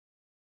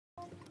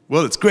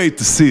Well, it's great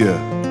to see you,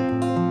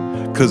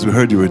 'cause we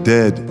heard you were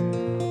dead.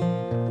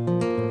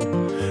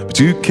 But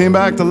you came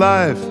back to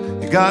life,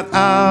 you got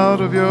out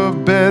of your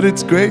bed.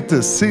 It's great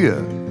to see you.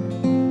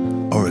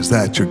 Or is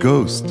that your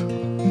ghost?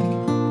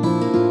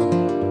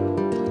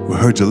 We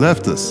heard you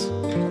left us,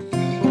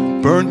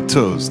 burnt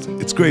toast.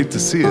 It's great to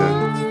see you.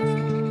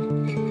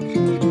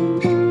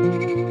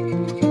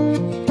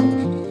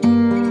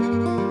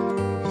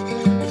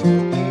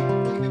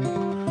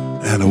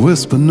 And I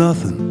whisper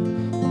nothing,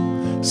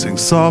 sing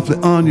softly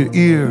on your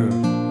ear.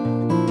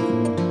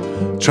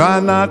 Try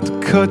not to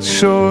cut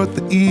short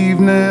the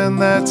evening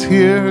that's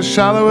here.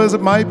 Shallow as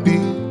it might be,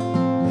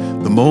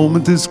 the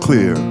moment is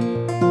clear.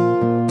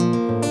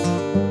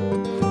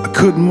 I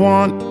couldn't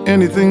want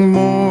anything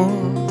more.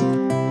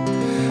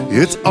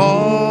 It's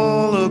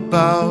all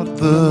about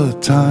the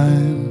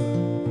time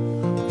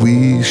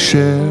we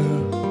share.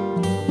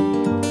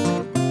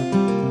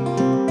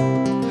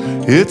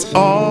 It's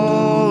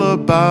all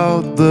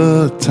about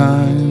the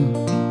time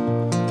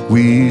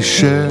we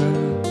share.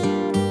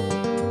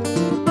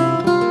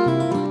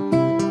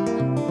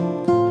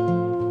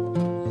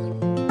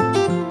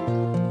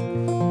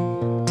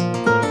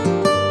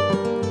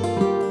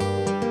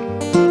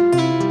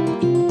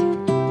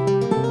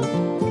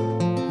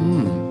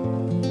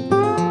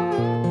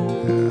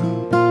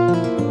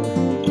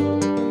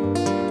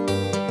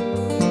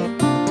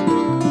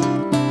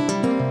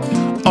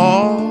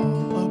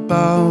 All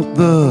about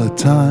the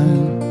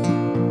time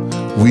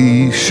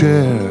we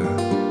share.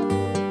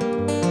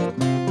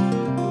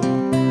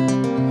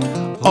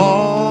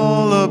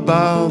 All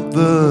about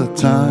the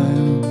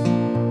time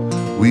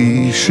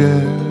we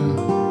share.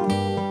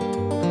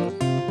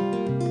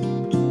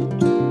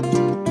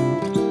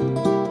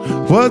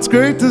 Well, it's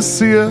great to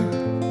see you.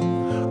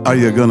 Are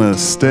you gonna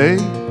stay?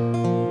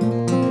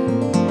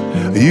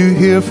 Are you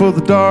here for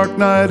the dark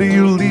night? Are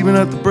you leaving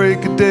at the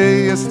break of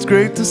day? Yes, it's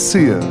great to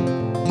see you.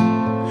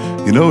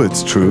 You know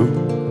it's true.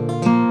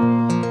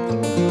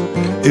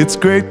 It's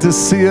great to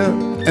see you,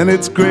 and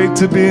it's great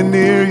to be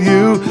near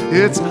you.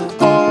 It's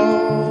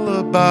all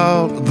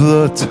about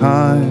the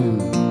time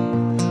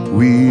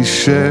we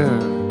share.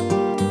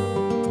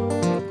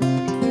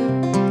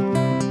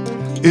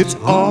 It's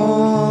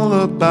all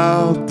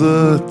about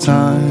the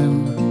time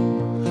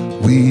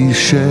we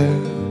share.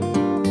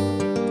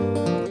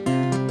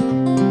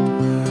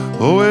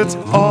 Oh, it's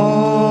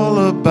all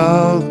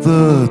about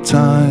the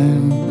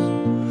time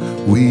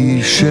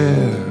we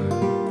share.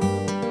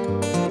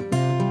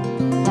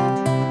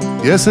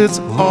 Yes, it's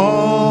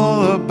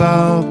all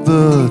about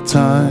the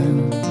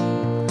time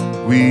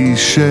we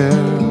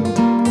share.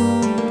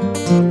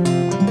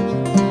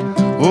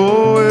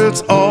 Oh,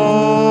 it's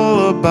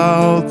all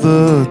about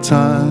the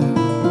time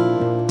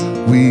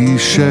we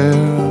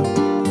share.